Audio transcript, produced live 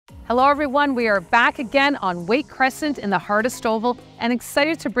Hello everyone, we are back again on Waite Crescent in the heart of Stouffville and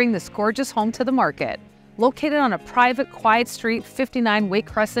excited to bring this gorgeous home to the market. Located on a private, quiet street, 59 Waite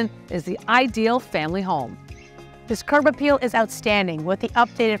Crescent is the ideal family home. This curb appeal is outstanding with the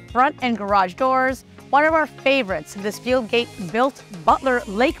updated front and garage doors. One of our favorites, this Fieldgate built Butler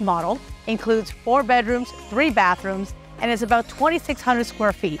Lake model includes 4 bedrooms, 3 bathrooms, and is about 2,600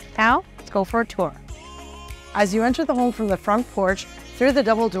 square feet. Now, let's go for a tour. As you enter the home from the front porch, through the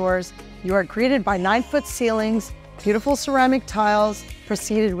double doors, you are greeted by 9-foot ceilings, beautiful ceramic tiles,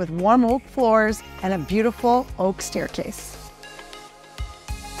 preceded with warm oak floors, and a beautiful oak staircase.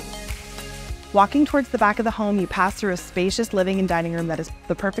 Walking towards the back of the home, you pass through a spacious living and dining room that is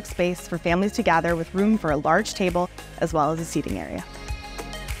the perfect space for families to gather with room for a large table as well as a seating area.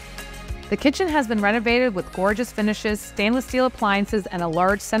 The kitchen has been renovated with gorgeous finishes, stainless steel appliances, and a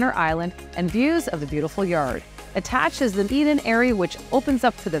large center island and views of the beautiful yard. Attached is the eat-in area which opens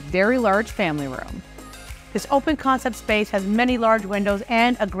up to the very large family room. This open concept space has many large windows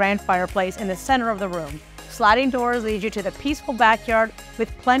and a grand fireplace in the center of the room. Sliding doors lead you to the peaceful backyard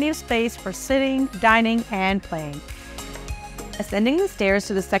with plenty of space for sitting, dining, and playing. Ascending the stairs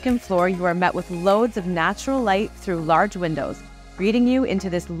to the second floor, you are met with loads of natural light through large windows, greeting you into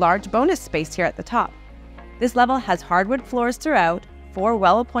this large bonus space here at the top. This level has hardwood floors throughout, 4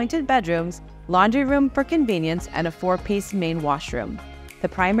 well-appointed bedrooms, laundry room for convenience, and a 4-piece main washroom. The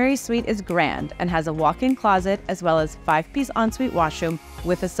primary suite is grand and has a walk-in closet as well as 5-piece ensuite washroom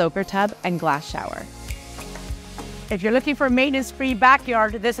with a soaker tub and glass shower. If you're looking for a maintenance-free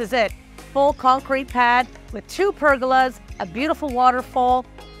backyard, this is it. Full concrete pad with 2 pergolas, a beautiful waterfall,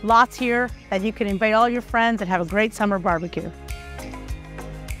 lots here that you can invite all your friends and have a great summer barbecue.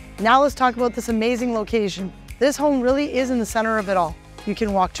 Now let's talk about this amazing location. This home really is in the center of it all. You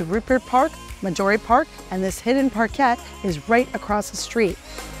can walk to Rupert Park, Majority Park, and this hidden Parkette is right across the street.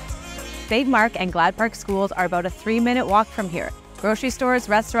 St. Mark and Glad Park schools are about a 3-minute walk from here. Grocery stores,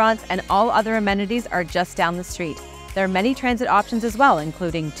 restaurants, and all other amenities are just down the street. There are many transit options as well,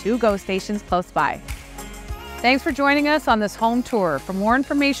 including 2 GO stations close by. Thanks for joining us on this home tour. For more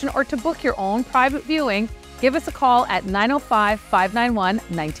information or to book your own private viewing, give us a call at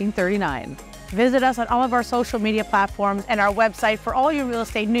 905-591-1939. Visit us on all of our social media platforms and our website for all your real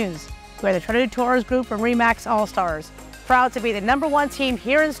estate news. We're the Trentadue Torres Group from RE/MAX All-Stars. Proud to be the #1 team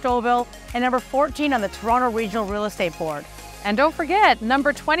here in Stouffville and number 14 on the Toronto Regional Real Estate Board. And don't forget,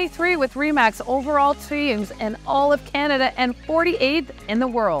 number 23 with RE/MAX overall teams in all of Canada and 48th in the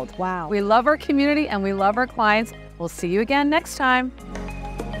world. Wow. We love our community and we love our clients. We'll see you again next time.